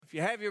If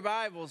you have your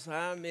Bibles,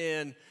 I'm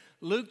in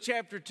Luke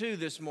chapter 2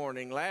 this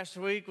morning. Last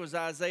week was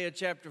Isaiah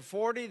chapter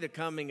 40, the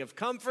coming of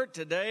comfort.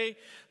 Today,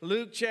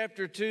 Luke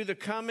chapter 2, the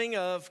coming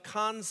of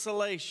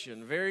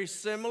consolation. Very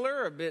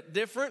similar, a bit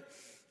different,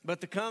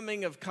 but the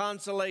coming of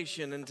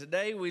consolation. And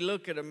today we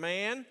look at a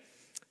man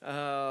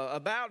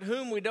about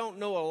whom we don't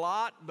know a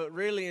lot, but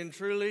really and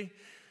truly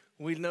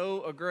we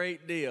know a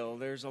great deal.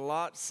 There's a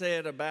lot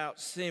said about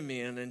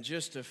Simeon in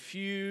just a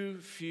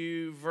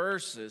few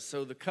verses.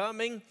 So the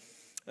coming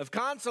of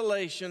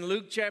consolation,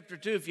 Luke chapter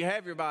 2. If you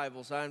have your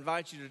Bibles, I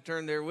invite you to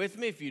turn there with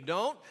me. If you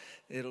don't,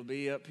 it'll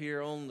be up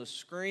here on the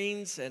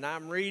screens. And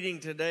I'm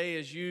reading today,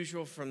 as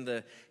usual, from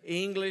the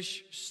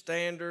English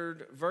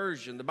Standard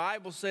Version. The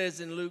Bible says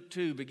in Luke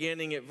 2,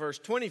 beginning at verse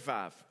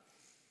 25,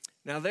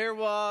 "Now there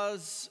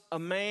was a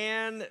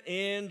man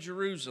in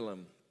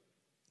Jerusalem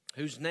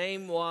whose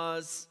name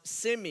was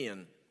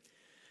Simeon.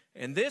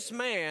 And this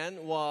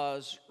man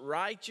was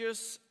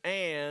righteous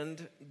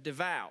and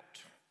devout,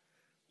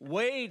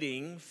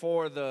 waiting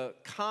for the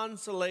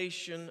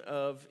consolation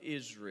of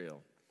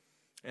Israel.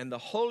 And the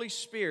Holy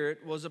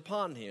Spirit was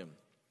upon him.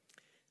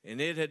 And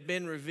it had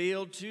been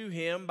revealed to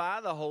him by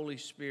the Holy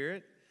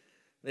Spirit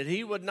that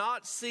he would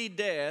not see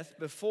death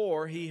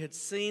before he had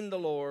seen the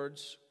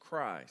Lord's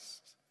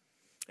Christ.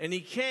 And he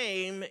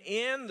came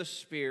in the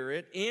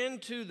Spirit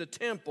into the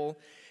temple.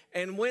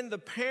 And when the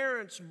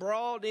parents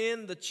brought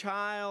in the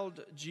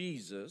child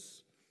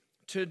Jesus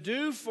to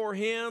do for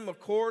him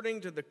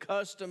according to the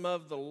custom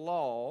of the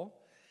law,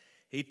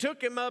 he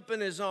took him up in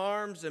his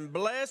arms and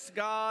blessed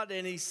God,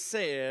 and he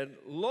said,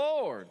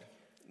 'Lord,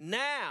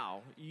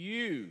 now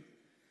you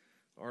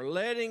are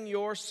letting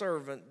your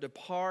servant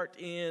depart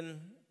in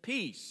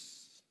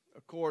peace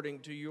according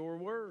to your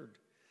word.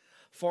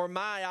 For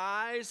my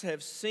eyes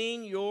have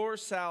seen your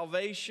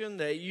salvation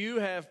that you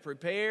have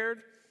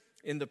prepared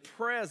in the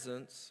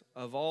presence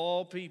of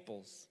all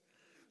peoples,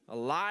 a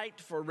light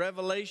for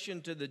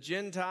revelation to the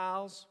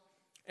Gentiles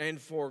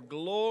and for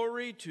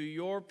glory to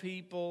your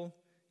people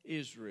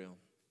Israel.'"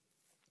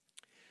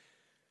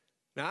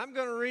 Now, I'm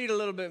going to read a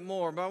little bit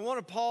more, but I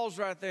want to pause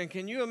right there. And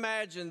can you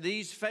imagine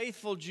these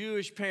faithful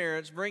Jewish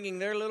parents bringing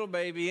their little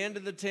baby into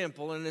the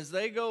temple, and as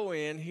they go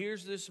in,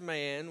 here's this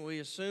man, we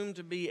assume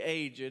to be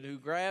aged, who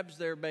grabs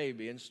their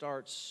baby and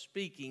starts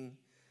speaking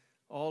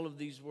all of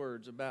these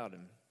words about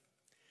him.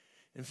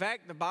 In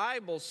fact, the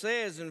Bible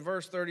says in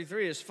verse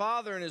 33, his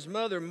father and his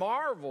mother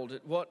marveled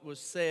at what was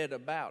said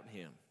about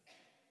him.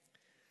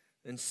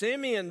 And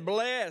Simeon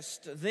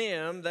blessed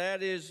them,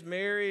 that is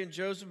Mary and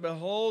Joseph.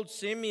 Behold,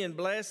 Simeon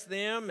blessed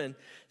them and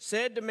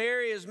said to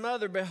Mary his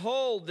mother,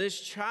 "Behold,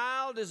 this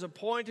child is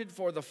appointed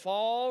for the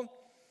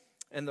fall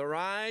and the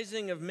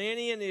rising of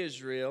many in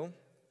Israel,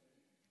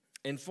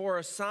 and for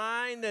a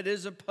sign that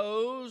is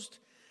opposed,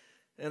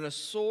 and a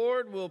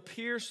sword will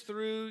pierce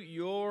through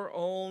your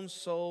own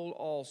soul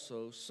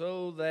also,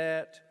 so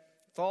that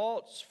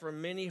thoughts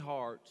from many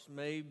hearts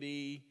may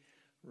be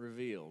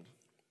revealed."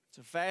 It's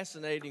a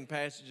fascinating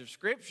passage of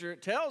Scripture.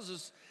 It tells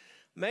us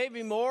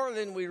maybe more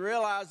than we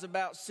realize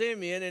about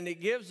Simeon, and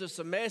it gives us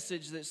a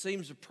message that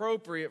seems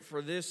appropriate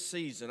for this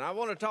season. I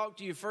want to talk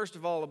to you first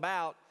of all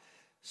about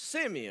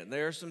Simeon.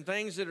 There are some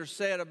things that are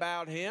said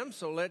about him,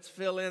 so let's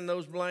fill in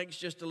those blanks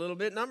just a little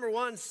bit. Number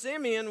one,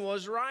 Simeon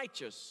was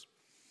righteous.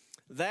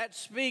 That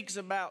speaks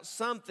about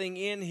something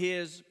in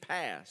his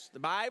past. The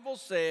Bible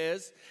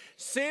says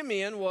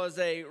Simeon was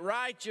a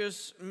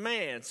righteous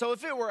man. So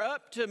if it were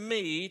up to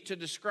me to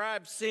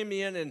describe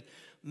Simeon in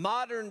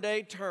modern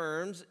day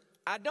terms,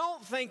 I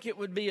don't think it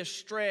would be a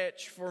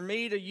stretch for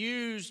me to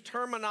use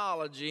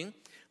terminology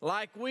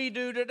like we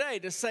do today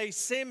to say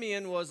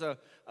Simeon was a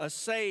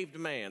saved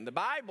man. The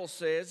Bible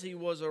says he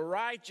was a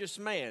righteous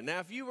man. Now,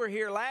 if you were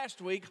here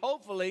last week,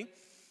 hopefully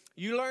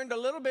you learned a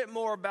little bit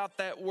more about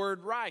that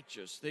word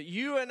righteous, that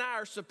you and I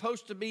are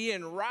supposed to be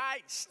in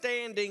right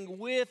standing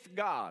with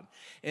God.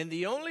 And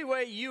the only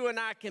way you and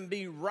I can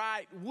be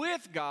right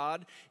with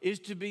God is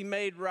to be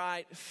made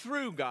right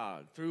through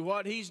God, through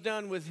what he's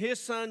done with his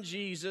son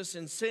Jesus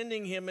and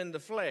sending him in the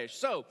flesh.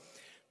 So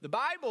the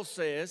Bible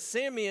says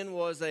Simeon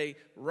was a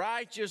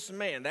righteous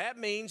man. That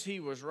means he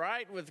was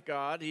right with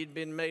God. He'd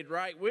been made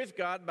right with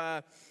God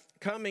by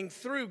coming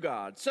through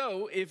God.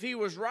 So if he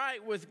was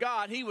right with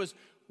God, he was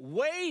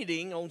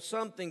waiting on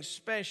something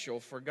special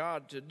for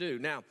God to do.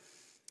 Now,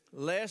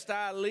 lest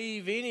I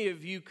leave any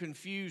of you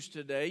confused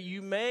today,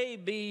 you may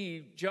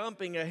be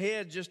jumping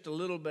ahead just a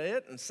little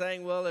bit and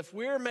saying, well, if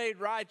we're made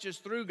righteous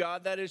through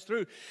God, that is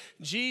through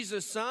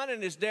Jesus' Son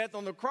and his death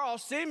on the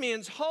cross,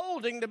 Simeon's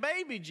holding the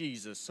baby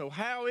Jesus. So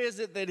how is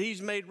it that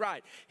he's made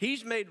right?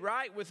 He's made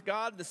right with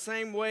God the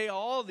same way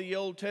all the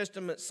Old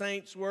Testament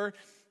saints were.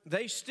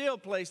 They still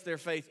place their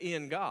faith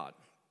in God.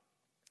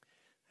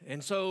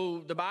 And so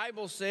the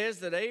Bible says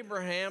that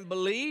Abraham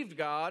believed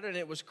God and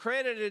it was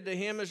credited to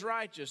him as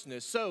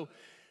righteousness. So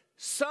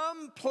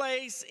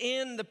someplace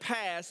in the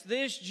past,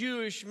 this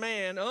Jewish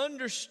man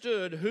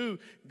understood who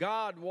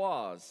God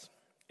was.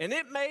 And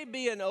it may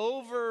be an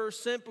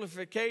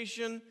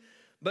oversimplification,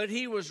 But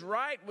he was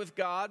right with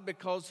God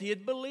because he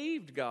had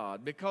believed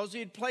God, because he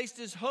had placed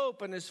his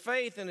hope and his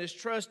faith and his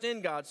trust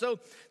in God. So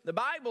the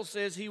Bible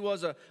says he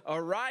was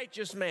a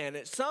righteous man.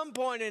 At some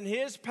point in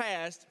his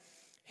past,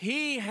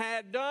 he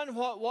had done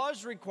what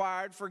was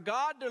required for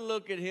God to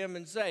look at him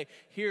and say,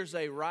 here's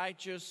a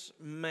righteous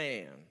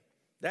man.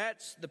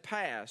 That's the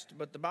past.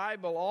 But the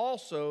Bible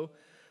also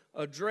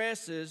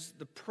addresses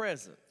the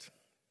present.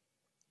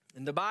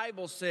 And the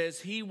Bible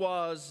says he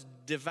was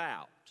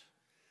devout.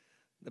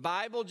 The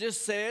Bible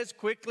just says,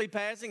 quickly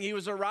passing, he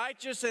was a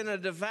righteous and a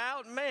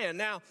devout man.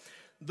 Now,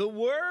 the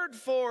word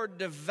for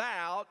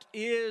devout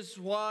is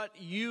what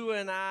you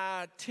and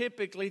I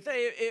typically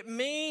think. It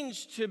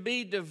means to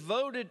be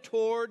devoted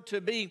toward, to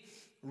be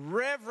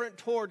reverent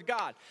toward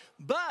God.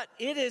 But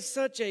it is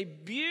such a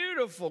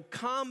beautiful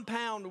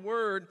compound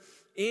word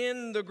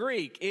in the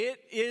Greek. It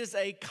is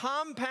a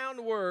compound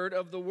word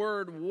of the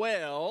word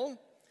well.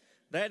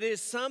 That is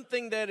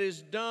something that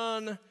is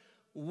done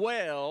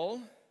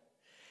well.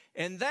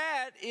 And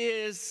that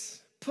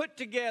is put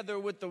together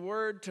with the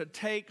word to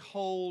take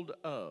hold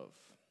of.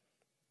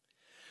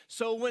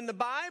 So when the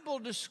Bible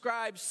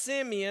describes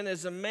Simeon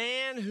as a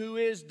man who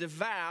is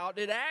devout,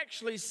 it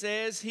actually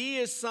says he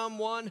is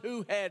someone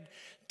who had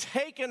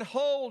taken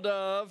hold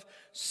of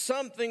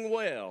something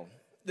well.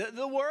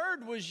 The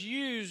word was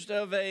used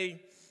of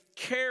a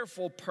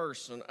careful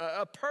person,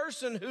 a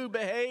person who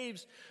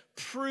behaves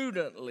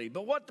prudently.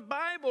 But what the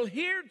Bible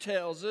here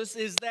tells us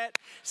is that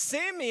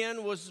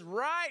Simeon was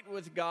right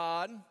with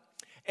God,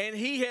 and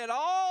he had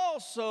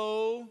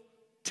also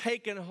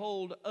taken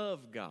hold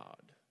of God.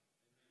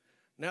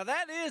 Now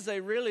that is a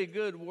really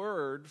good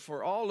word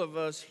for all of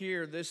us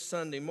here this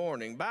Sunday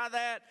morning. By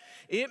that,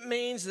 it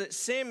means that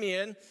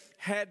Simeon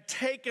had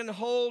taken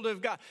hold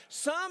of God.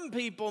 Some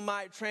people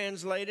might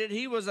translate it,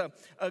 he was a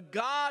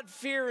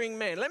God-fearing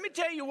man. Let me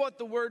tell you what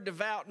the word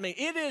devout means.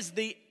 It is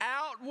the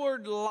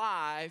outward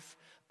life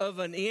of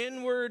an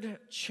inward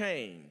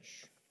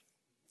change.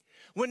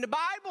 When the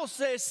Bible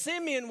says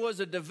Simeon was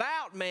a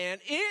devout man,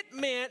 it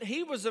meant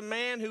he was a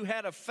man who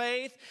had a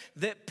faith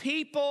that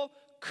people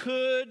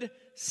could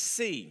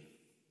see.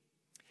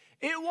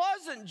 It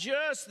wasn't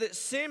just that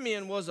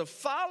Simeon was a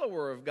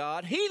follower of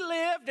God. He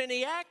lived and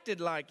he acted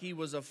like he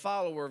was a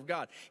follower of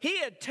God. He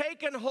had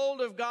taken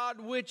hold of God,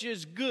 which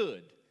is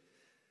good.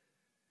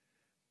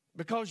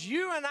 Because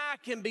you and I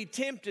can be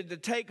tempted to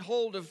take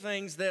hold of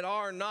things that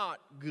are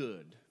not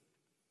good.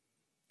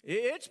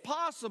 It's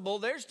possible.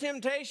 There's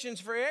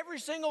temptations for every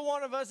single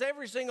one of us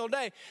every single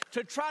day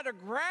to try to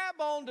grab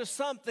onto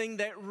something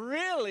that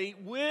really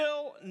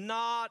will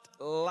not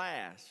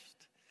last.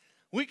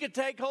 We could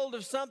take hold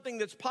of something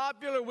that's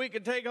popular. We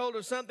could take hold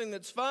of something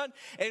that's fun.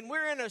 And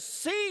we're in a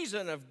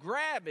season of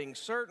grabbing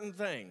certain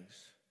things.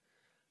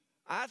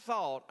 I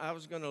thought I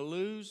was going to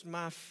lose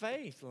my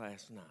faith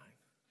last night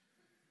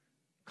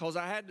because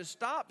I had to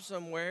stop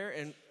somewhere.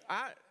 And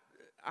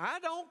I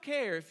don't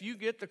care if you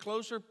get the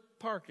closer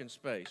parking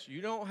space.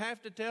 You don't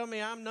have to tell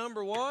me I'm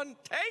number one.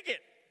 Take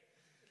it.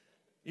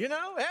 You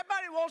know,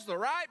 everybody wants the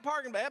right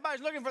parking, but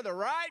everybody's looking for the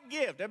right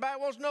gift. Everybody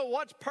wants to know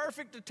what's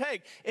perfect to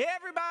take.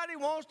 Everybody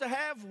wants to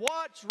have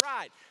what's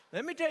right.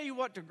 Let me tell you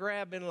what to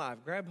grab in life.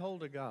 Grab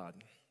hold of God.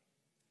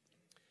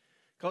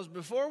 Because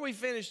before we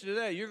finish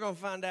today, you're going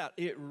to find out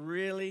it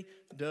really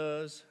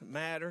does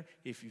matter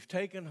if you've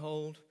taken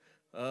hold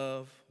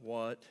of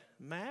what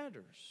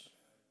matters.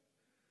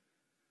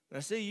 Now,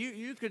 see,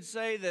 you could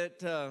say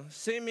that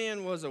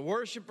Simeon was a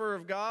worshiper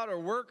of God or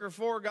worker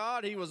for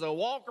God. He was a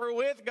walker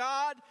with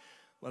God.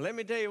 Well, let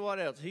me tell you what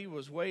else. He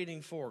was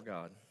waiting for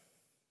God.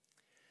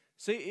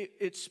 See,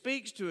 it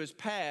speaks to his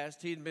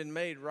past. He'd been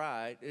made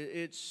right.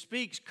 It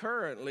speaks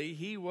currently.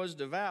 He was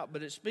devout,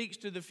 but it speaks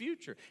to the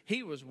future.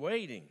 He was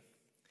waiting.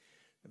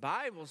 The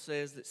Bible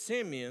says that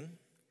Simeon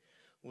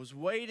was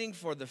waiting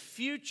for the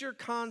future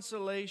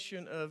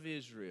consolation of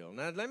Israel.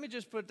 Now, let me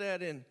just put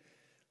that in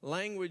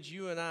language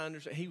you and I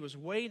understand. He was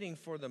waiting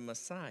for the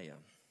Messiah.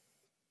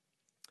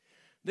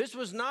 This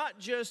was not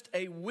just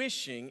a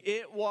wishing.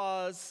 It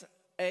was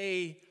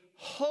a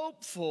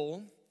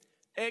hopeful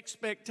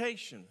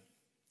expectation.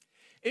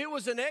 It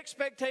was an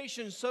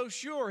expectation so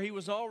sure he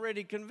was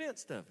already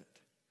convinced of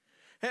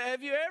it.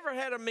 Have you ever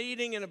had a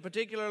meeting in a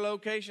particular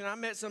location? I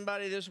met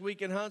somebody this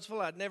week in Huntsville.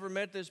 I'd never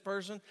met this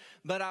person,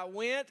 but I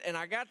went and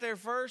I got there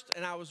first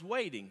and I was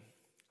waiting.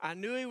 I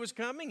knew he was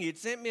coming. He had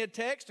sent me a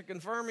text to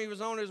confirm he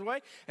was on his way,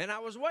 and I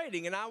was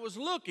waiting and I was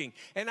looking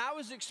and I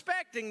was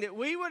expecting that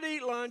we would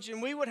eat lunch and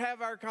we would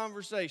have our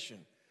conversation.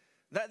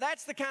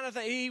 That's the kind of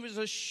thing. He was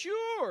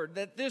assured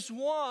that this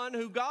one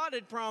who God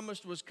had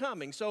promised was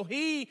coming. So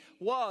he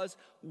was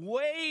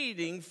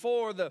waiting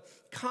for the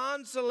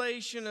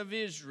consolation of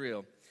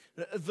Israel.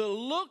 The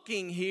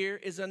looking here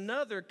is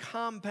another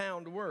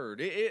compound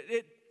word.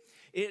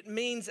 It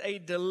means a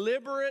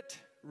deliberate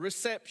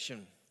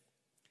reception.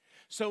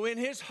 So in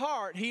his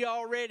heart, he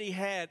already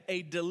had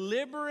a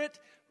deliberate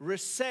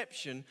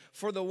reception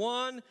for the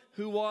one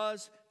who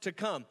was to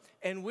come.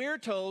 And we're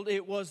told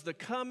it was the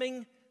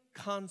coming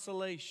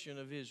consolation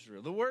of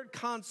Israel. The word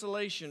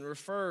consolation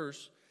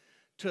refers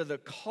to the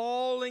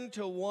calling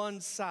to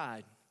one's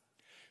side,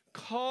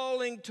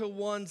 calling to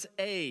one's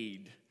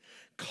aid,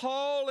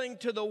 calling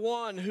to the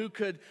one who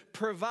could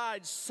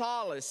provide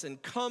solace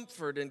and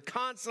comfort and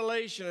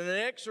consolation and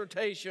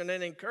exhortation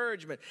and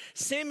encouragement.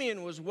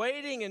 Simeon was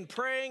waiting and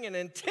praying and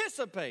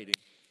anticipating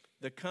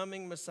the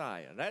coming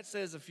Messiah. That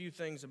says a few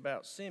things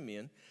about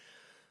Simeon.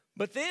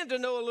 But then to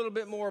know a little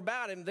bit more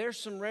about him, there's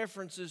some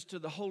references to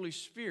the Holy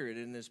Spirit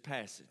in this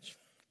passage.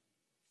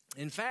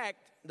 In fact,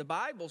 the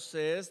Bible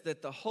says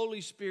that the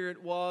Holy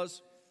Spirit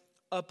was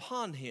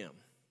upon him.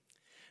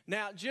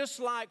 Now, just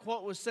like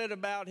what was said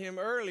about him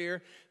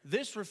earlier,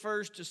 this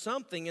refers to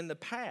something in the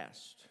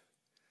past.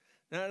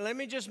 Now, let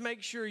me just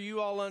make sure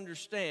you all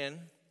understand.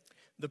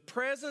 The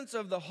presence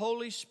of the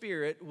Holy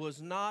Spirit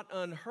was not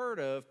unheard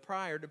of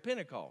prior to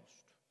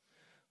Pentecost.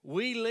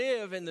 We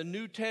live in the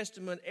New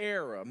Testament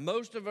era.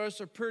 Most of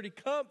us are pretty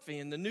comfy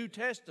in the New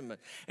Testament.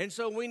 And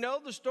so we know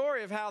the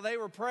story of how they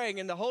were praying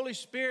and the Holy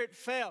Spirit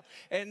fell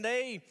and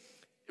they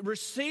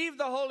received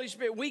the Holy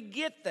Spirit. We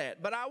get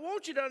that. But I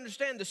want you to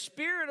understand the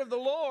Spirit of the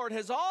Lord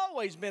has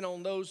always been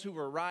on those who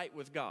were right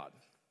with God.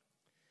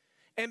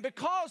 And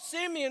because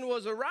Simeon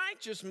was a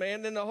righteous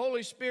man, then the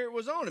Holy Spirit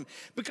was on him.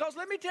 Because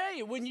let me tell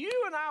you, when you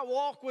and I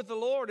walk with the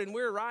Lord and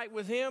we're right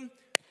with Him,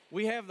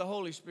 we have the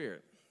Holy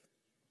Spirit.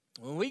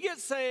 When we get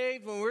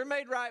saved, when we're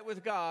made right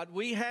with God,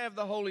 we have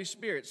the Holy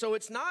Spirit. So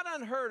it's not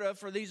unheard of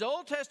for these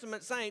Old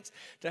Testament saints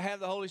to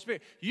have the Holy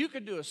Spirit. You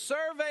could do a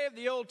survey of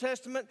the Old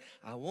Testament.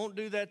 I won't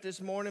do that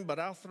this morning, but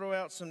I'll throw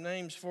out some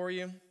names for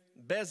you.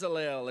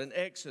 Bezalel in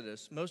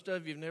Exodus. Most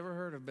of you have never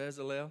heard of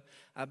Bezalel.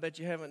 I bet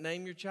you haven't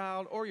named your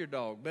child or your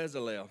dog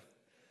Bezalel.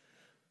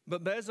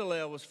 But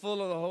Bezalel was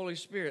full of the Holy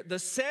Spirit. The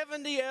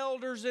 70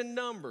 elders in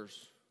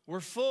Numbers were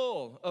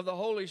full of the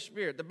Holy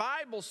Spirit. The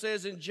Bible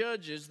says in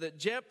Judges that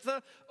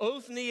Jephthah,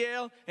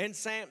 Othniel, and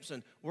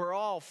Samson were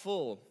all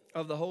full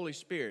of the Holy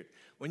Spirit.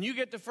 When you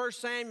get to 1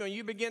 Samuel and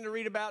you begin to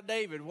read about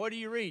David, what do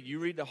you read? You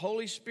read the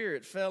Holy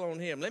Spirit fell on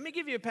him. Let me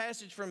give you a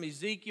passage from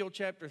Ezekiel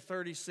chapter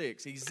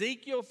 36.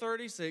 Ezekiel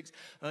 36,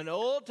 an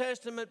Old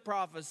Testament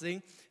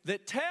prophecy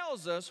that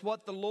tells us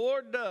what the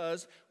Lord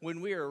does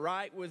when we are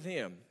right with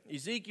Him.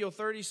 Ezekiel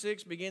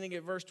 36, beginning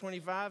at verse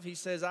 25, he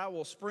says, I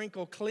will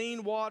sprinkle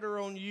clean water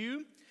on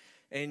you,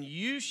 and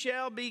you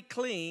shall be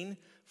clean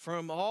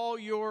from all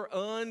your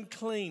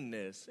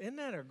uncleanness. Isn't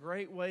that a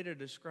great way to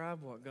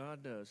describe what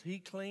God does? He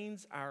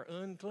cleans our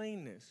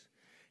uncleanness.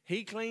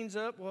 He cleans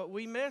up what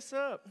we mess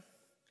up.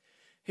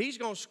 He's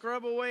going to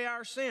scrub away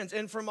our sins.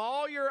 And from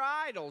all your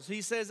idols,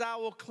 He says, I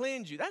will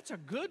cleanse you. That's a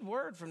good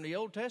word from the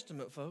Old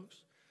Testament, folks.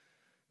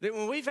 That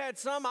when we've had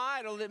some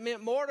idol that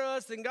meant more to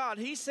us than God,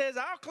 He says,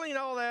 I'll clean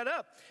all that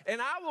up.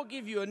 And I will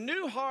give you a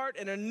new heart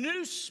and a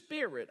new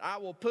spirit I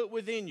will put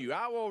within you.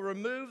 I will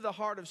remove the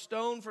heart of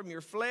stone from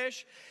your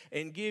flesh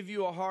and give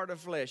you a heart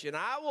of flesh. And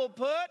I will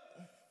put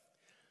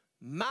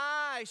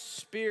my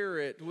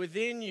spirit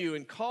within you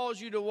and cause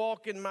you to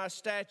walk in my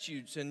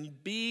statutes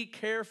and be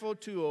careful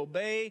to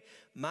obey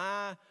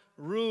my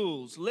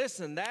rules.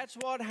 Listen, that's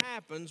what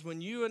happens when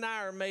you and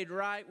I are made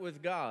right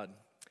with God.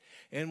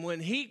 And when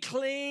He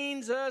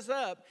cleans us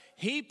up,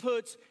 He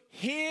puts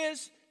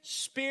His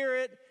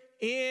Spirit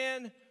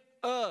in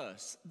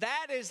us.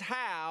 That is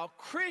how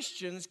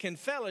Christians can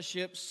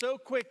fellowship so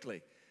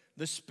quickly.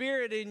 The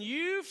Spirit in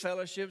you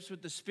fellowships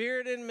with the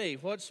Spirit in me.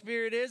 What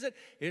Spirit is it?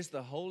 It's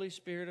the Holy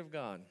Spirit of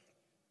God.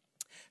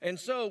 And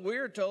so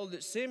we're told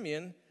that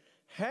Simeon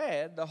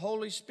had the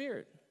Holy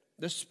Spirit.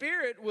 The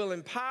Spirit will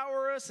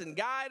empower us and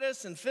guide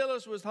us and fill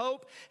us with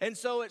hope. And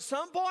so at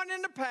some point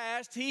in the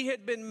past, he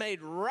had been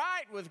made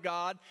right with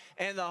God,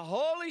 and the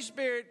Holy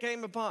Spirit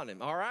came upon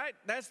him. All right?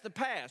 That's the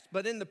past.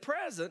 But in the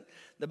present,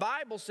 the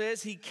Bible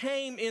says he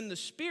came in the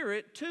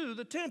Spirit to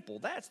the temple.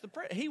 That's the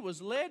he was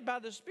led by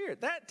the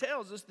Spirit. That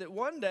tells us that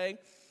one day,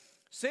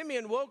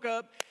 Simeon woke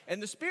up,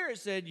 and the Spirit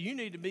said, you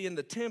need to be in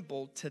the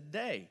temple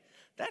today.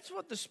 That's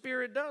what the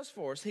Spirit does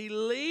for us. He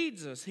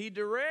leads us. He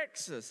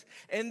directs us.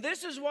 And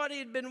this is what he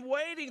had been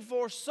waiting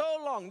for so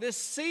long. This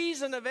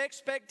season of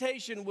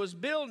expectation was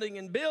building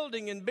and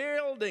building and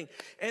building.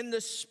 And the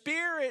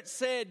Spirit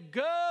said,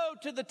 go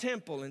to the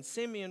temple. And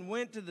Simeon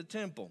went to the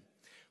temple.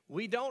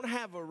 We don't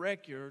have a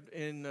record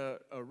in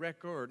a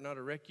record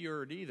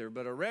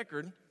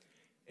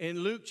in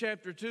Luke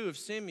chapter 2 of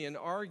Simeon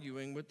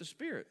arguing with the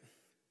Spirit.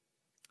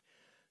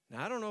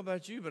 Now, I don't know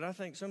about you, but I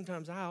think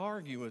sometimes I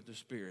argue with the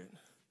Spirit.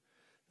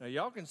 Now,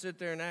 y'all can sit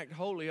there and act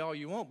holy all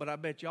you want, but I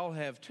bet y'all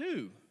have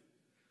too.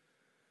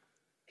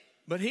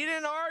 But he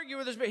didn't argue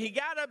with the Spirit. He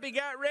got up, he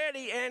got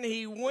ready, and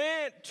he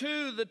went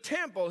to the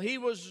temple. He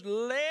was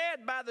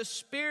led by the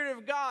Spirit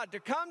of God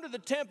to come to the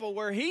temple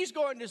where he's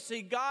going to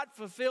see God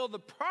fulfill the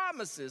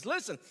promises.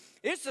 Listen,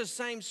 it's the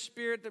same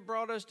Spirit that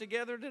brought us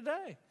together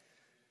today.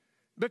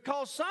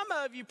 Because some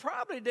of you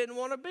probably didn't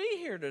want to be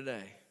here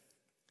today.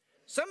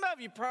 Some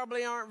of you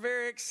probably aren't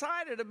very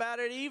excited about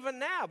it even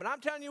now. But I'm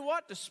telling you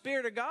what, the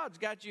Spirit of God's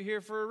got you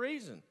here for a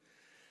reason.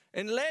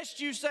 Unless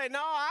you say,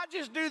 no, I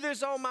just do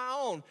this on my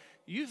own.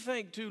 You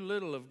think too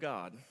little of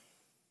God.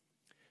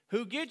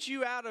 who gets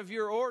you out of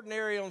your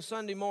ordinary on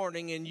Sunday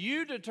morning, and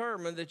you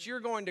determine that you're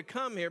going to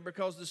come here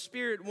because the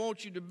Spirit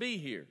wants you to be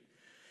here.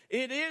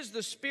 It is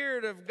the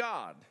Spirit of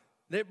God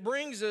that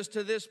brings us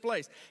to this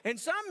place. And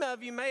some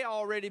of you may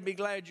already be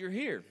glad you're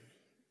here.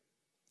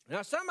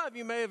 Now, some of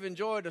you may have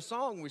enjoyed a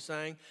song we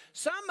sang.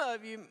 Some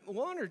of you,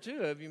 one or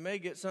two of you, may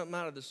get something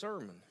out of the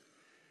sermon.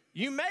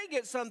 You may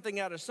get something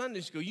out of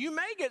Sunday school. You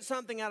may get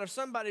something out of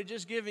somebody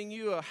just giving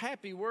you a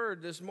happy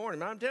word this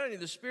morning. I'm telling you,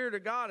 the Spirit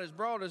of God has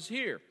brought us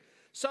here.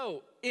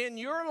 So, in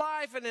your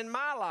life and in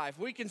my life,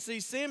 we can see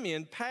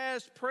Simeon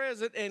past,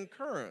 present, and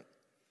current.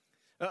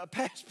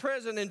 Past,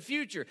 present, and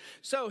future.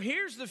 So,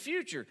 here's the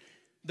future.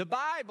 The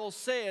Bible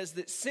says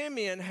that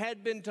Simeon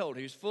had been told.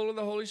 He was full of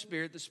the Holy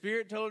Spirit. The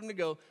Spirit told him to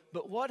go.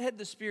 But what had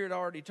the Spirit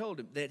already told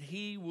him? That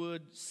he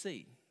would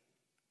see.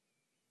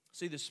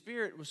 See, the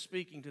Spirit was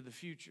speaking to the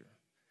future.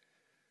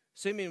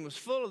 Simeon was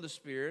full of the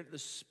Spirit. The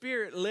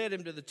Spirit led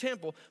him to the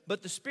temple,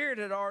 but the Spirit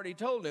had already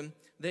told him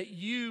that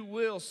you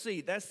will see.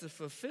 That's the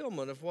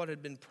fulfillment of what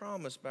had been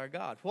promised by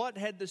God. What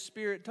had the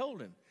Spirit told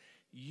him?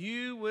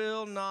 You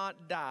will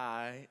not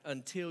die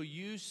until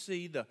you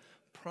see the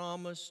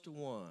promised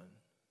one.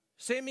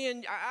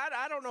 Simeon,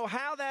 I don't know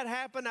how that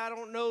happened. I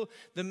don't know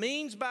the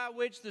means by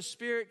which the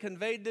Spirit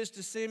conveyed this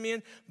to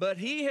Simeon, but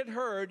he had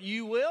heard,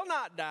 you will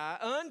not die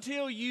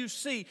until you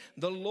see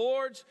the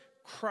Lord's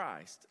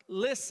Christ.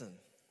 Listen.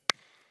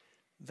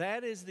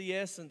 That is the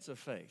essence of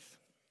faith.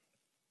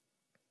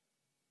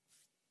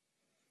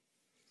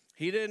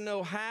 He didn't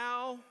know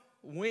how,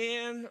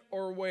 when,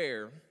 or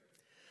where,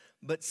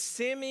 but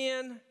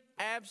Simeon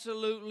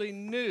absolutely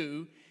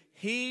knew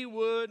he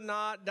would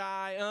not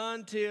die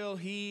until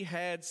he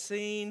had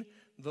seen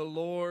the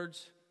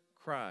Lord's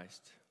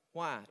Christ.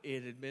 Why?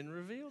 It had been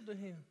revealed to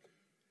him.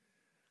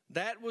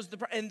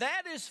 And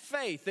that is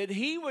faith, that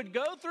he would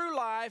go through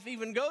life,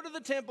 even go to the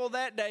temple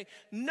that day,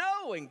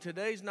 knowing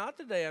today's not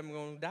the day I'm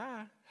going to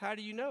die. How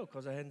do you know?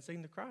 Because I hadn't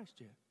seen the Christ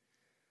yet.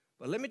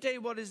 But let me tell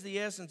you what is the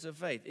essence of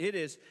faith. It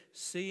is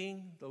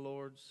seeing the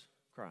Lord's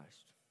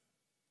Christ.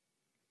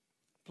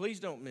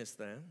 Please don't miss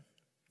that.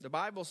 The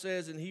Bible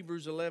says in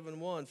Hebrews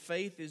 11:1,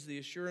 faith is the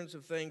assurance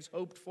of things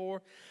hoped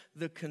for,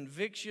 the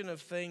conviction of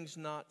things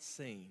not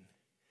seen.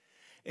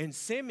 And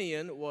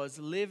Simeon was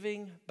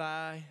living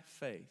by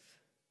faith,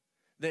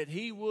 that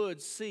he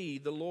would see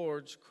the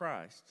Lord's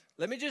Christ.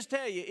 Let me just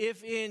tell you,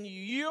 if in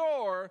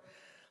your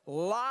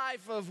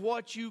life of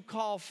what you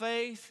call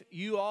faith,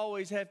 you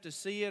always have to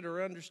see it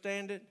or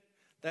understand it,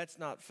 that's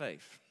not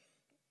faith.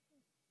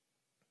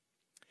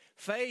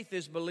 Faith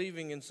is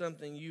believing in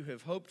something you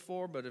have hoped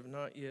for but have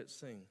not yet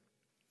seen.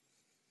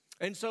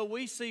 And so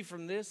we see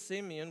from this,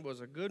 Simeon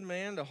was a good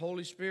man. The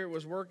Holy Spirit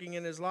was working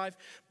in his life.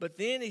 But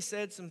then he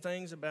said some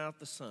things about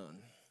the son.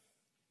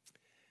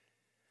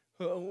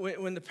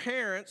 When the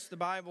parents, the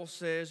Bible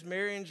says,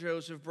 Mary and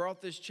Joseph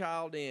brought this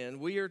child in,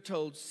 we are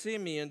told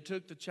Simeon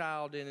took the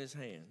child in his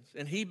hands.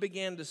 And he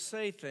began to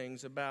say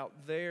things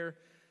about their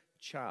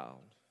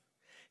child.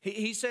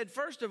 He said,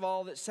 first of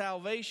all, that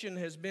salvation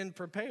has been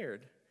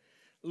prepared.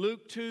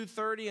 Luke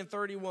 2:30 and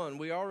 31,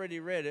 we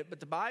already read it, but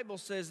the Bible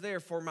says there,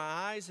 for my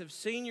eyes have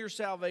seen your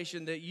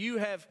salvation that you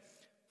have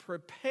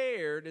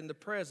prepared in the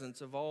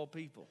presence of all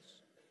peoples.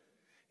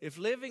 If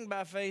living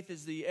by faith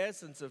is the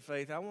essence of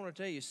faith, I want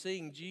to tell you,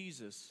 seeing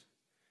Jesus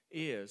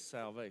is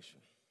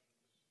salvation.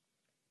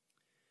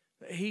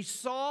 He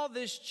saw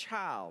this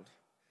child.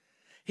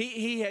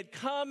 He had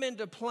come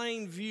into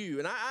plain view.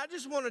 And I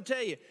just want to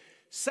tell you,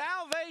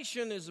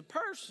 salvation is a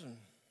person.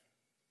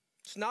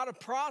 It's not a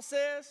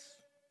process.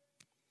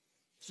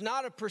 It's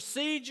not a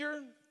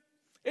procedure.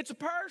 It's a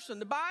person.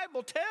 The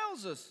Bible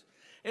tells us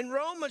in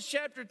Romans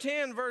chapter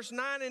 10, verse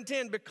 9 and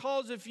 10,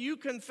 because if you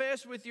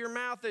confess with your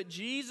mouth that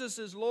Jesus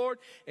is Lord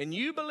and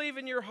you believe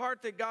in your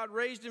heart that God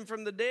raised him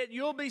from the dead,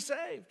 you'll be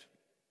saved.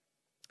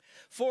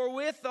 For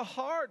with the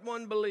heart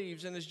one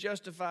believes and is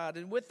justified,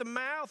 and with the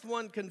mouth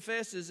one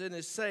confesses and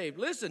is saved.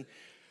 Listen,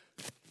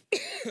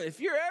 if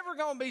you're ever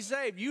going to be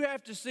saved, you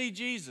have to see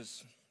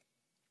Jesus.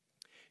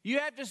 You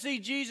have to see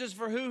Jesus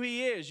for who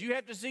he is. You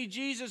have to see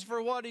Jesus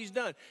for what he's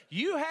done.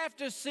 You have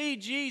to see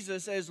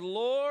Jesus as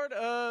Lord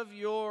of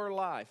your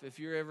life if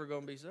you're ever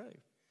going to be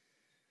saved.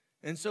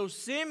 And so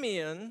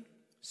Simeon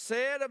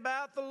said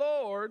about the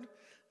Lord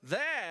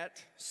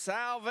that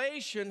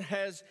salvation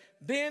has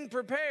been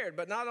prepared.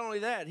 But not only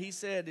that, he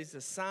said it's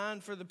a sign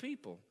for the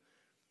people.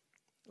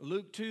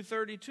 Luke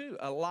 2:32,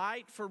 a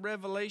light for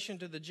revelation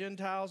to the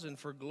Gentiles and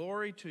for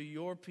glory to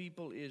your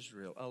people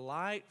Israel. A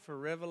light for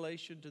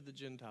revelation to the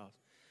Gentiles.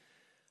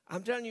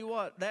 I'm telling you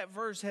what, that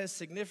verse has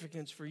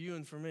significance for you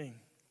and for me.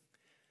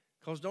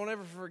 Because don't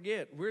ever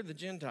forget, we're the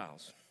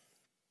Gentiles.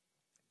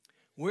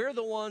 We're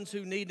the ones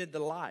who needed the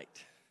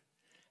light.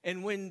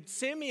 And when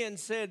Simeon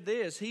said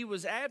this, he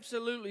was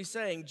absolutely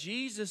saying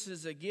Jesus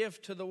is a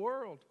gift to the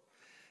world.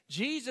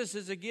 Jesus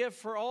is a gift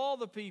for all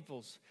the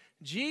peoples.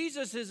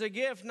 Jesus is a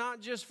gift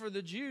not just for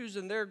the Jews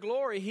and their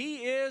glory.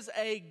 He is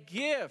a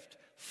gift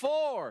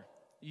for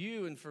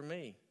you and for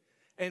me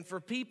and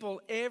for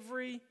people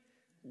everywhere.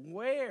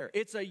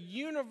 It's a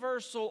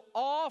universal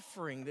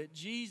offering that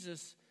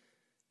Jesus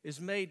is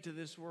made to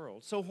this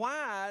world. So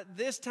why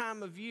this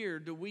time of year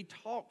do we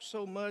talk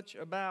so much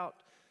about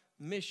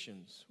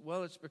missions?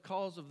 Well, it's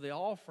because of the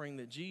offering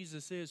that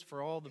Jesus is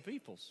for all the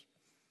peoples.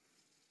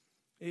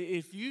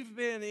 If you've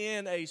been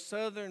in a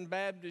Southern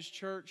Baptist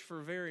church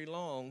for very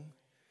long,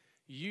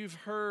 you've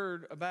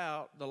heard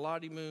about the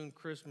Lottie Moon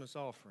Christmas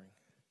offering.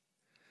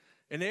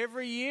 And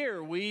every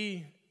year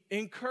we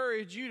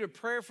encourage you to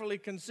prayerfully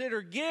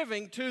consider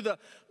giving to the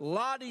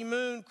Lottie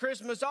Moon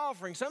Christmas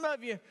offering. Some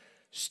of you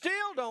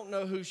still don't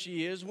know who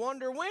she is,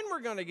 wonder when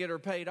we're going to get her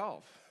paid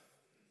off.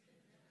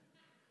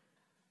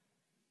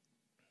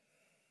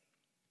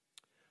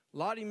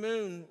 Lottie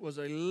Moon was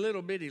a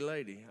little bitty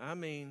lady. I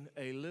mean,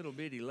 a little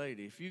bitty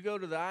lady. If you go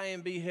to the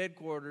IMB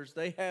headquarters,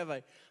 they have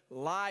a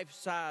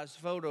life-size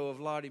photo of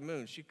Lottie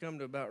Moon. She come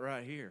to about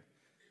right here.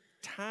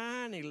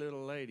 Tiny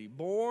little lady,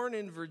 born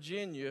in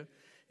Virginia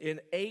in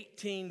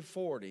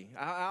 1840.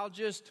 I'll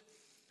just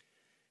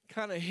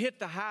kind of hit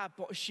the high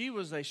point. She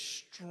was a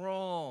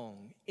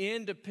strong,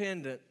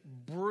 independent,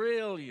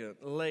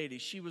 brilliant lady.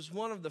 She was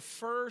one of the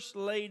first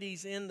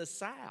ladies in the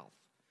South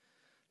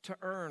to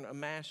earn a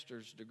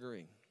master's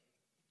degree.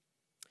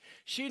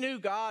 She knew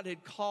God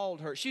had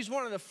called her. She's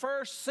one of the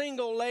first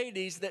single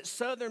ladies that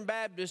Southern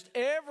Baptist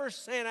ever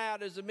sent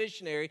out as a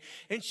missionary.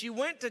 And she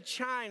went to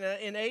China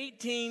in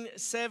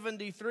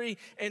 1873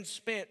 and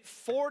spent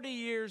 40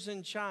 years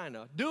in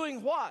China.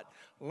 Doing what?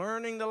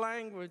 Learning the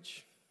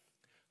language,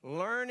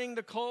 learning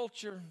the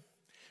culture,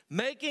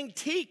 making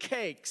tea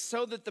cakes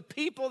so that the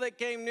people that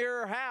came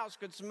near her house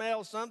could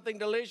smell something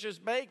delicious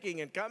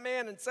baking and come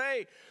in and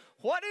say,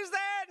 "What is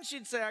that?" And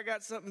she'd say, "I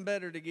got something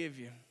better to give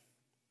you."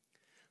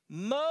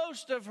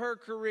 Most of her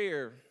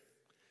career,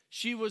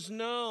 she was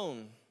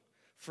known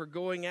for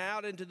going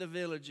out into the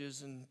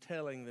villages and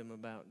telling them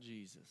about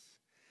Jesus.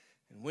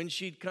 And when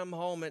she'd come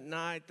home at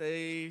night,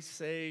 they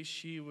say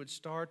she would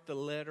start the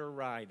letter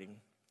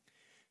writing.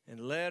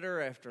 And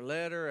letter after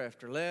letter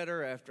after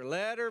letter after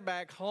letter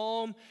back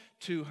home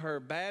to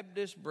her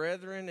Baptist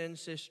brethren and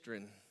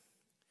sistren.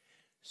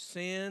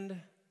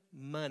 Send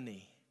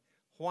money.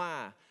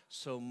 Why?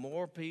 So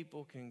more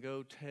people can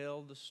go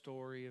tell the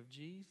story of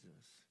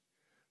Jesus.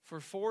 For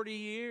 40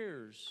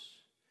 years,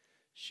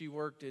 she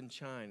worked in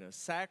China,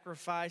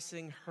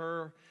 sacrificing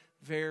her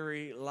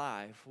very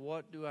life.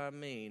 What do I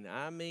mean?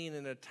 I mean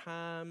in a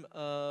time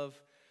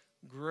of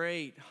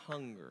great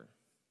hunger.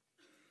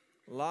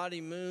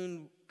 Lottie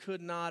Moon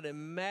could not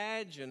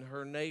imagine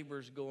her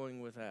neighbors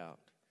going without.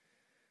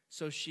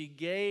 So she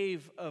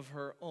gave of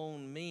her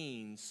own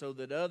means so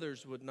that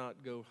others would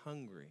not go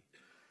hungry.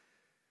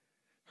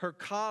 Her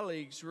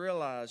colleagues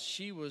realized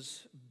she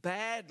was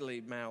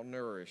badly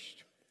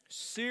malnourished,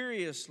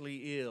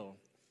 seriously ill,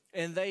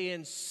 and they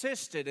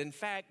insisted, in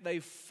fact, they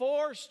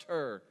forced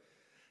her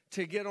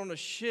to get on a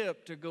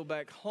ship to go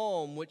back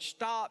home, which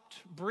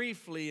stopped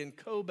briefly in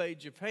Kobe,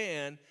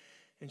 Japan,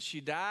 and she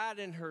died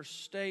in her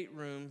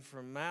stateroom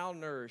from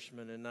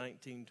malnourishment in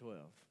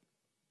 1912.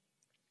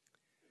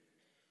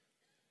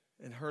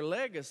 And her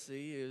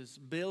legacy is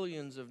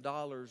billions of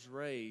dollars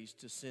raised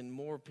to send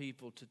more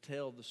people to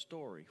tell the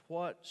story.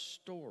 What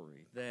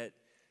story? That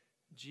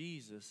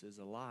Jesus is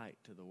a light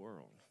to the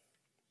world.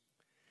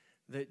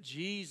 That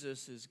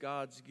Jesus is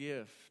God's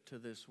gift to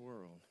this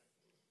world.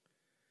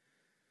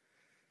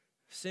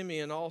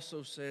 Simeon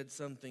also said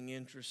something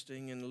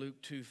interesting in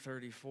Luke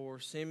 2:34.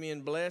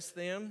 Simeon blessed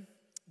them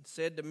and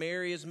said to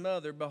Mary his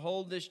mother,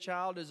 "Behold, this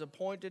child is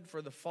appointed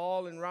for the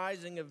fall and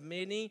rising of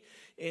many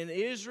in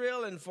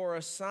Israel and for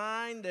a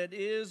sign that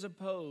is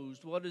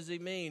opposed." What does he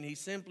mean? He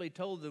simply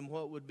told them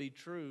what would be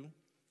true.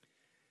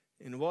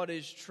 And what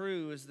is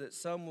true is that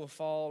some will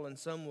fall and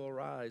some will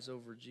rise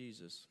over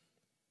Jesus.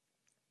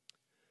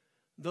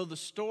 Though the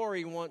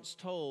story once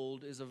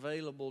told is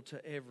available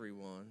to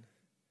everyone,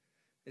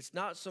 it's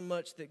not so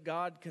much that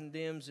God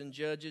condemns and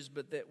judges,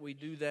 but that we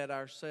do that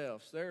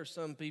ourselves. There are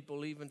some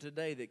people even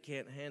today that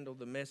can't handle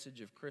the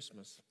message of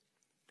Christmas.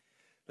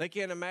 They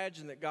can't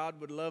imagine that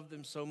God would love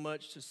them so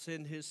much to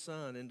send His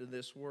Son into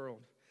this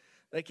world.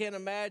 They can't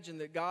imagine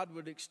that God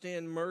would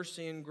extend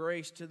mercy and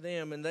grace to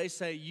them. And they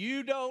say,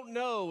 "You don't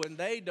know," and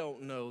they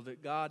don't know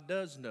that God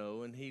does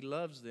know, and He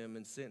loves them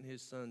and sent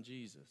His Son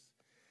Jesus.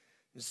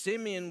 And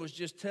Simeon was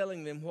just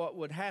telling them what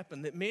would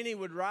happen, that many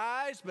would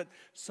rise, but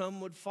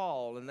some would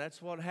fall. And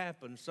that's what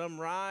happened.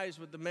 Some rise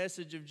with the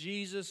message of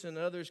Jesus and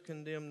others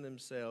condemn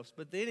themselves.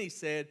 But then he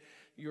said,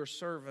 "Your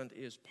servant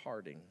is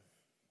parting."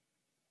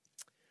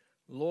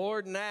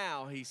 "Lord,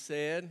 now," he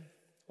said,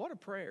 what a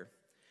prayer.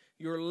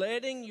 "You're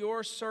letting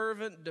your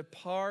servant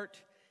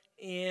depart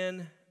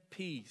in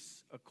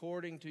peace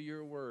according to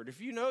your word."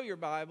 If you know your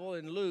Bible,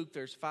 in Luke,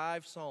 there's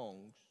 5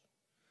 songs.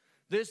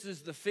 This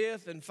is the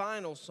 5th and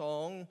final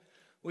song.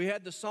 We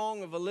had the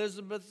song of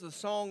Elizabeth, the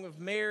song of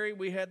Mary.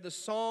 We had the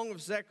song of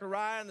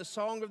Zechariah and the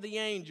song of the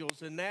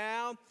angels. And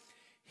now,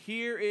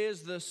 here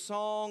is the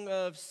song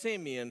of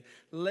Simeon.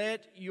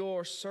 "Let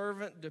your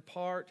servant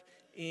depart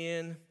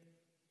in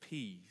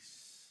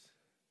peace."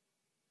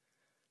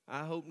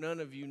 I hope none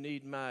of you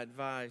need my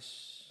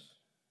advice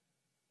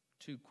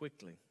too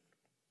quickly.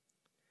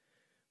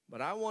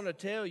 But I want to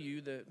tell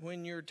you that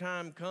when your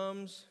time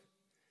comes,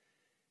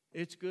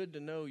 it's good to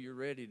know you're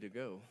ready to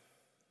go.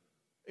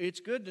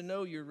 It's good to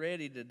know you're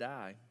ready to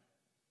die.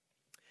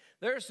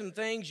 There are some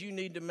things you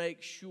need to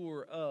make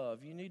sure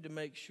of. You need to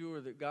make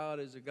sure that God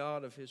is a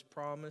God of His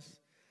promise,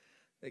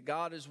 that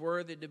God is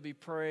worthy to be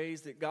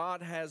praised, that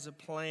God has a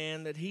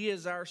plan, that He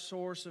is our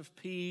source of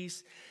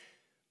peace.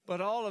 But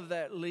all of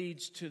that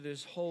leads to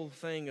this whole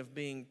thing of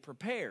being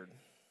prepared.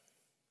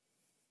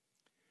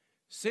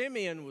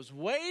 Simeon was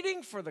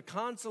waiting for the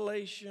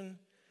consolation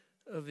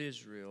of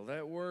Israel.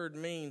 That word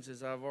means,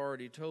 as I've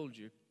already told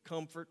you,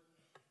 comfort,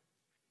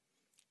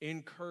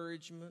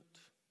 encouragement,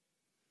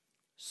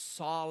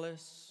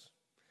 solace.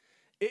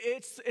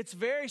 It's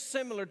very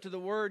similar to the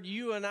word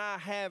you and I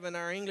have in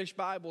our English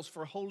Bibles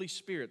for Holy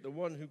Spirit, the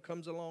one who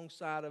comes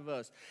alongside of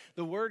us.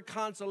 The word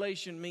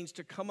consolation means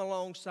to come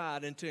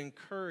alongside and to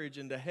encourage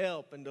and to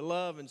help and to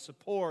love and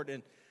support.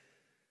 And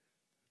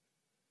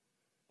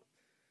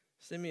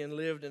Simeon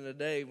lived in a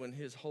day when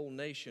his whole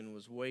nation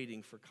was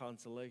waiting for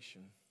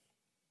consolation.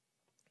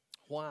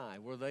 Why?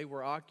 Well, they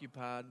were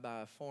occupied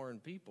by a foreign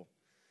people.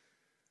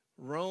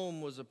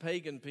 Rome was a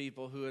pagan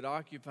people who had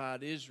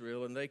occupied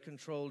Israel, and they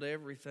controlled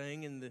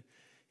everything, and the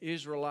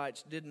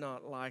Israelites did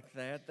not like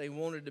that. They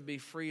wanted to be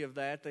free of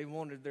that. They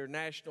wanted their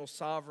national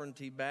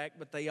sovereignty back,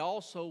 but they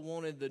also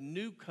wanted the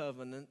new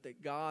covenant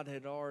that God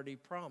had already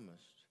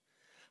promised.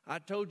 I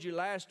told you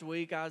last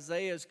week,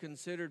 Isaiah is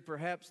considered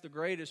perhaps the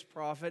greatest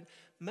prophet.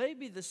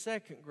 Maybe the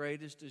second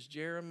greatest is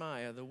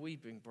Jeremiah, the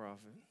weeping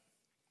prophet.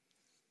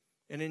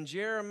 And in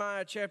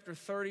Jeremiah chapter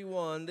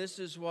 31, this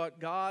is what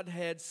God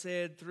had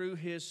said through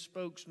His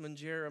spokesman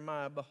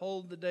Jeremiah.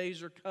 Behold, the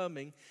days are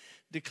coming,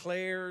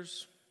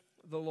 declares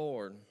the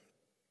Lord,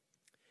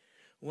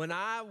 when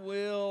I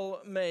will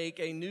make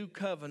a new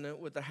covenant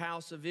with the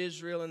house of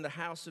Israel and the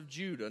house of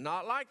Judah.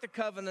 Not like the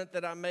covenant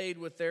that I made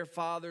with their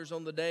fathers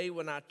on the day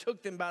when I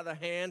took them by the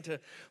hand to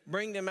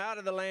bring them out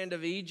of the land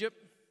of Egypt.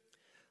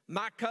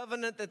 My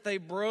covenant that they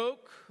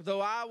broke, though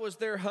I was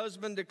their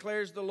husband,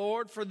 declares the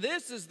Lord. For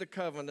this is the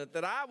covenant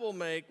that I will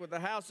make with the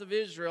house of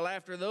Israel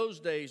after those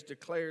days,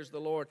 declares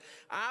the Lord.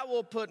 I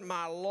will put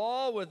my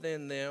law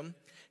within them,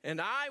 and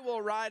I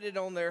will write it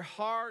on their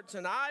hearts,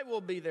 and I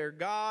will be their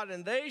God,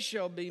 and they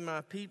shall be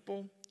my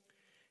people.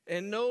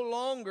 And no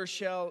longer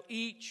shall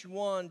each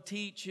one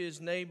teach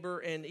his neighbor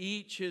and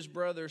each his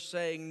brother,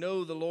 saying,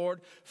 Know the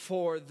Lord,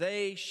 for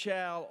they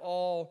shall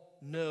all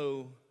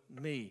know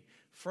me.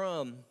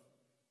 From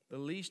the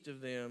least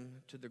of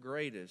them to the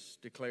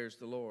greatest, declares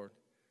the Lord.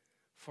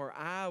 For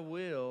I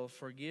will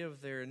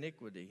forgive their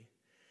iniquity,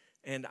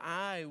 and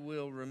I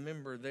will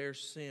remember their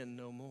sin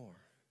no more.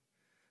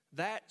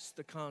 That's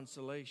the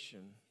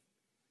consolation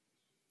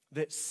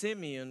that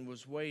Simeon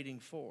was waiting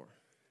for.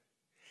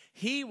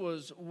 He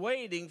was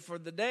waiting for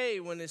the day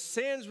when his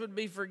sins would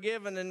be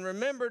forgiven and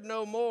remembered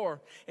no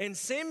more. And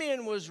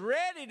Simeon was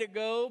ready to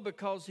go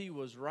because he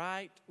was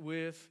right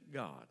with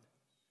God.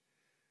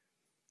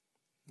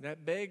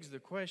 That begs the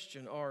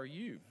question, are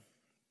you?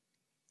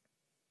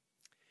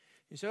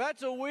 And so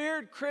that's a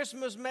weird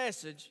Christmas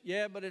message.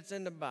 Yeah, but it's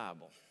in the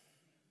Bible.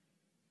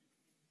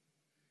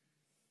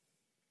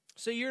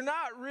 So you're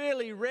not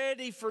really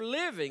ready for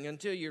living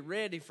until you're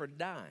ready for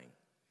dying.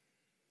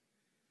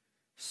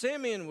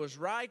 Simeon was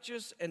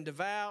righteous and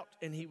devout,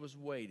 and he was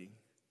waiting.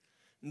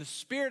 And the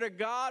Spirit of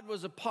God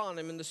was upon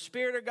him, and the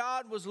Spirit of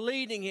God was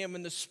leading him,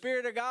 and the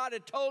Spirit of God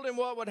had told him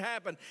what would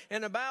happen.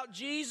 And about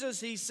Jesus,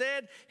 he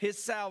said,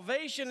 His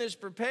salvation is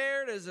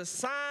prepared as a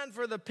sign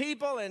for the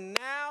people, and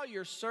now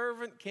your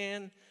servant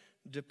can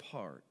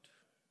depart.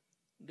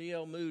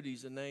 D.L.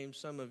 Moody's a name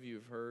some of you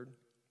have heard.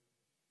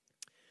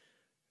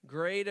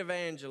 Great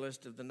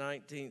evangelist of the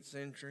 19th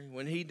century.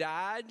 When he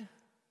died,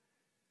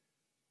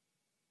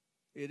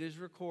 it is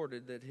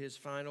recorded that his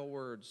final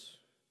words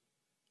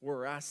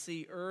were, I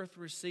see earth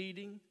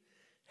receding,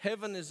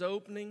 heaven is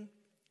opening,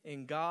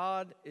 and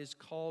God is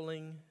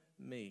calling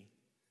me.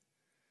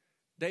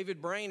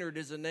 David Brainerd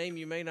is a name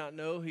you may not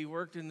know. He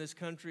worked in this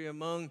country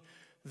among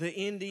the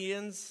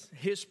Indians.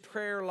 His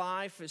prayer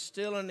life is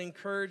still an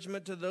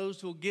encouragement to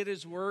those who will get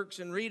his works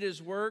and read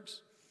his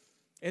works.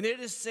 And it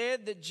is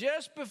said that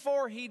just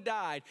before he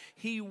died,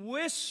 he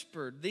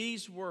whispered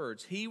these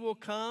words, He will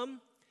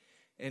come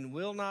and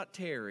will not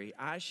tarry.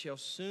 I shall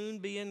soon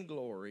be in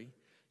glory,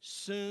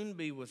 soon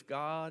be with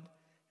God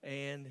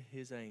and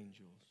His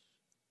angels.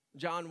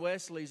 John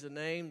Wesley is a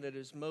name that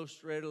is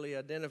most readily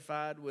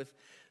identified with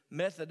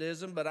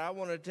Methodism, but I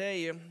want to tell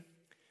you,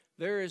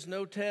 there is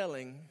no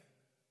telling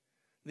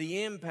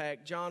the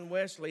impact John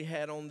Wesley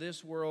had on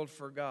this world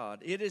for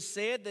God. It is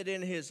said that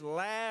in his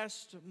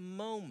last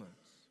moments,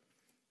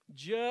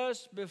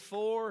 just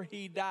before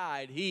he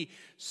died, he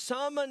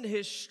summoned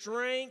his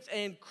strength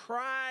and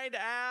cried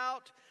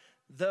out,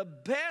 the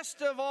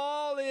best of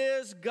all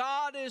is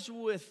God is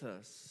with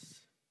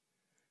us.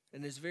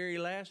 And his very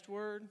last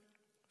word,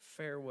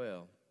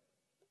 farewell.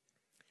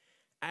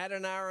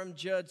 Adoniram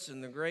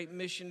Judson, the great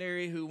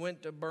missionary who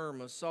went to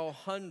Burma, saw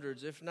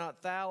hundreds, if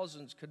not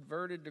thousands,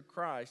 converted to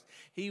Christ.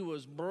 He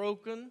was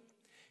broken.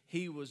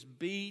 He was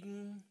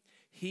beaten.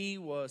 he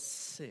was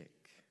sick.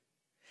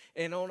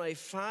 And on a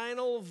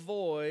final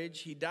voyage,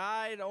 he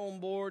died on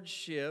board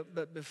ship,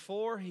 but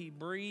before he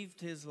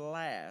breathed his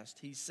last,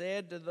 he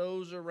said to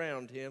those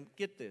around him,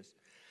 get this,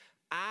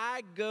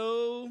 I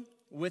go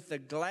with the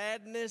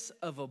gladness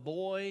of a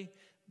boy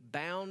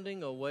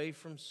bounding away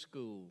from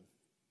school.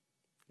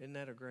 Isn't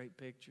that a great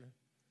picture?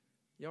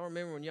 Y'all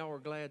remember when y'all were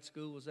glad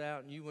school was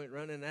out and you went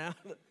running out?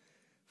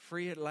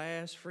 Free at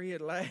last, free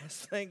at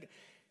last.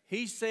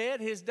 He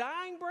said, his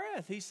dying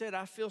breath, he said,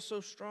 I feel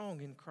so strong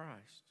in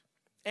Christ.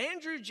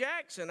 Andrew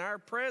Jackson, our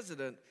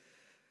president,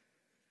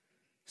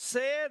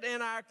 said,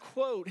 and I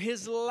quote,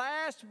 his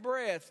last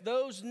breath,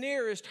 those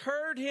nearest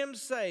heard him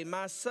say,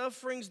 my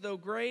sufferings, though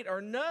great,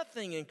 are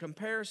nothing in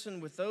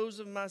comparison with those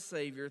of my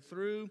Savior,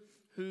 through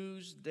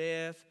whose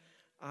death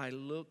I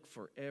look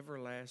for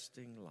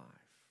everlasting life.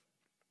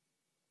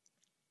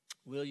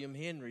 William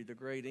Henry, the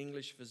great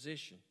English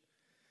physician,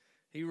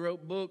 he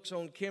wrote books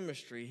on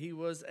chemistry. He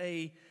was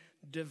a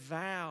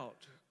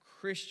devout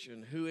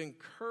Christian who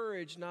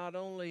encouraged not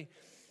only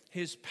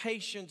his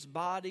patients'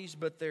 bodies,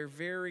 but their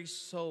very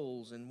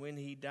souls. And when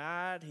he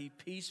died, he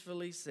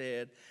peacefully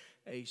said,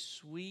 a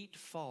sweet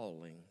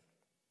falling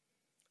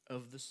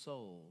of the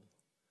soul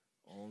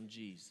on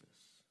Jesus.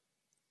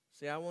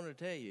 See, I want to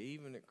tell you,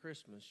 even at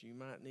Christmas, you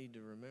might need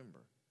to remember,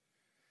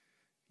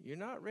 you're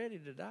not ready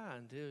to die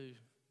until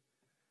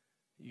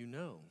you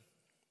know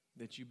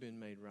that you've been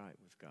made right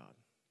with God.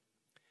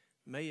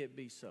 May it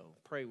be so.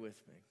 Pray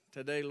with me.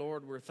 Today,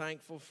 Lord, we're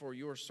thankful for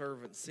your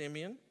servant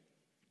Simeon.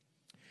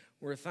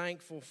 We're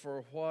thankful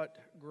for what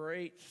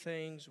great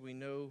things we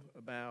know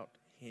about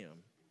him.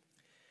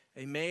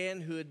 A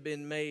man who had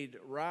been made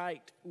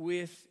right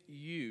with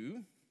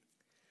you.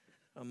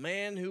 A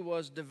man who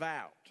was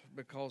devout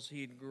because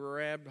he had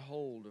grabbed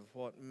hold of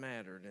what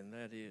mattered, and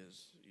that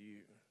is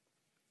you.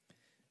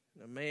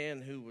 And a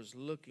man who was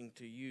looking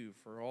to you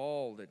for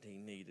all that he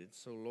needed.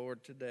 So,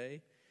 Lord,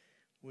 today,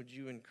 would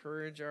you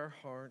encourage our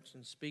hearts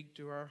and speak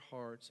to our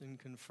hearts and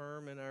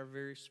confirm in our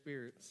very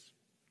spirits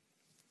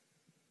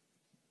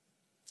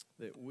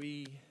that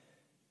we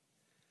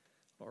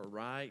are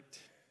right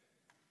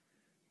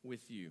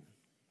with you.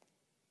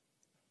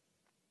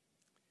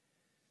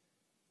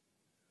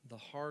 The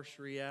harsh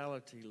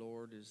reality,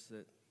 Lord, is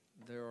that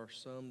there are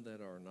some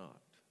that are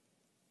not.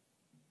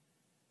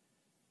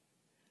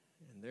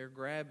 And they're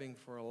grabbing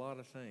for a lot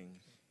of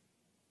things,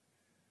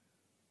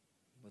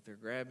 but they're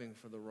grabbing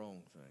for the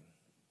wrong thing.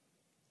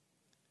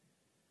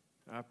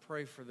 I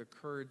pray for the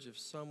courage of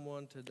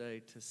someone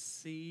today to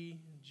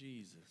see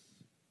Jesus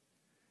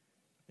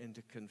and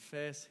to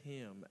confess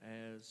him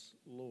as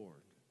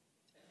Lord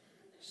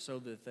so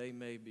that they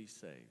may be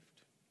saved.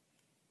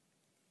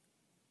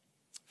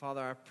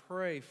 Father, I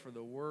pray for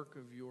the work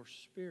of your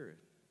Spirit,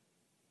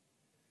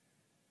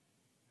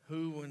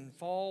 who, when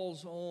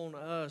falls on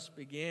us,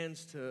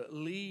 begins to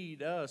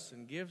lead us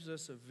and gives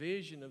us a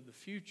vision of the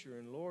future.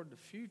 And Lord, the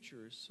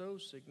future is so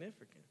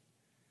significant.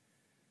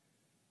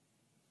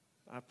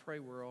 I pray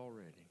we're all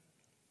ready.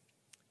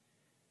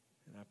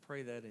 And I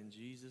pray that in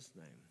Jesus'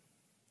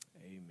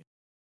 name. Amen.